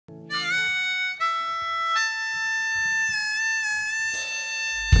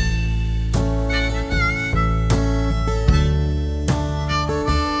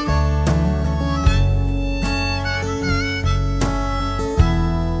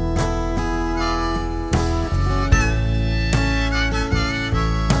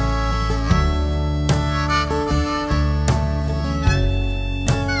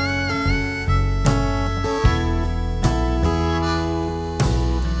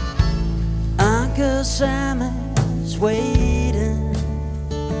Sam is waiting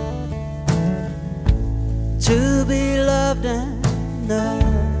to be loved and nursed.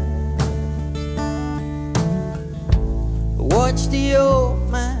 Watch the old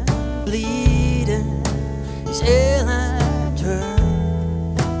man bleeding, he's ill and hurt.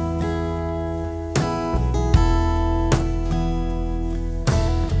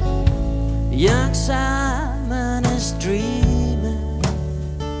 Young Simon is dreaming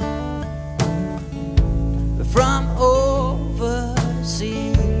from overseas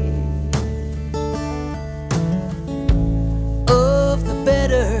of the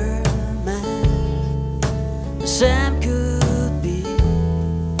better man Sam could be.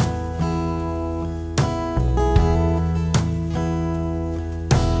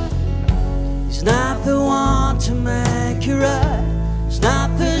 He's not the one to make you right, he's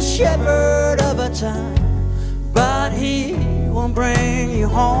not the shepherd of a time, but he won't bring you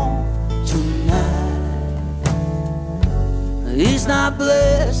home tonight. He's not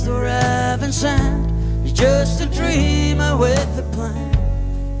blessed or heaven sent, he's just a dreamer with a plan.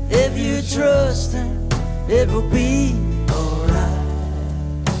 If you trust him, it will be alright.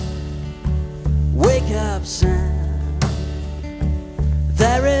 Wake up, Sam,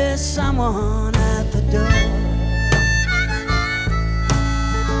 there is someone at the door.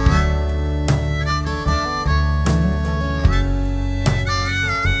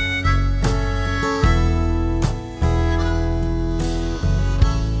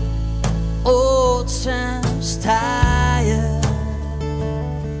 Old Sam's tired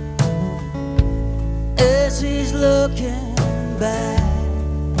as he's looking back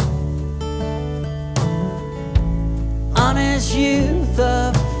on his youth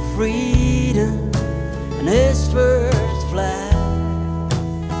of freedom and his first flag.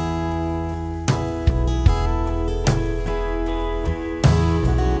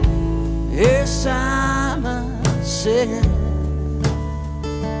 Here's Simon singing,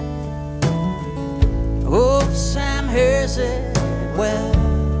 hope Sam hears it well,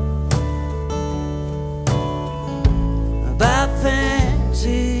 about things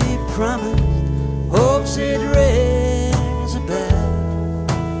he promised, hopes it rings a bell.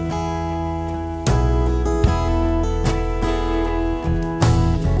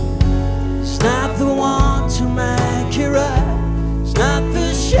 It's not the one to make you right, it's not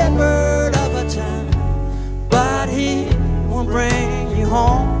the shepherd of a time, but he won't bring you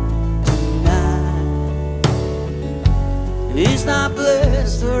home. He's not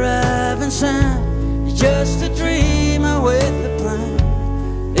blessed or heaven sent, he's just a dreamer with a plan.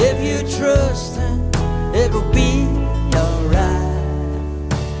 If you trust him, it will be alright.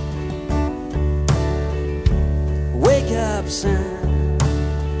 Wake up, Sam,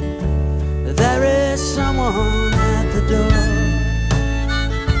 there is someone at the door.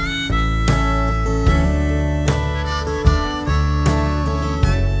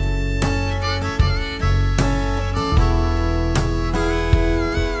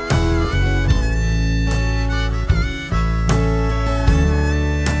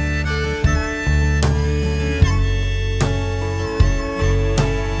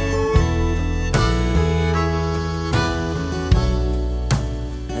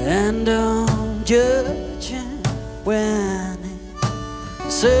 And don't judge him when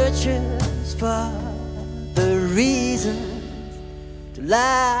he searches for the reasons to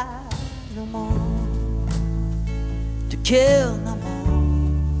lie no more, to kill no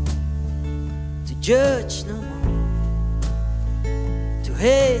more, to judge no more, to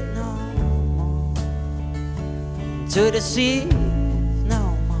hate no more, to deceive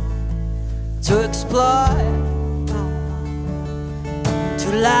no more, to exploit no more,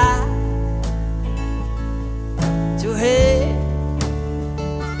 to lie, to hate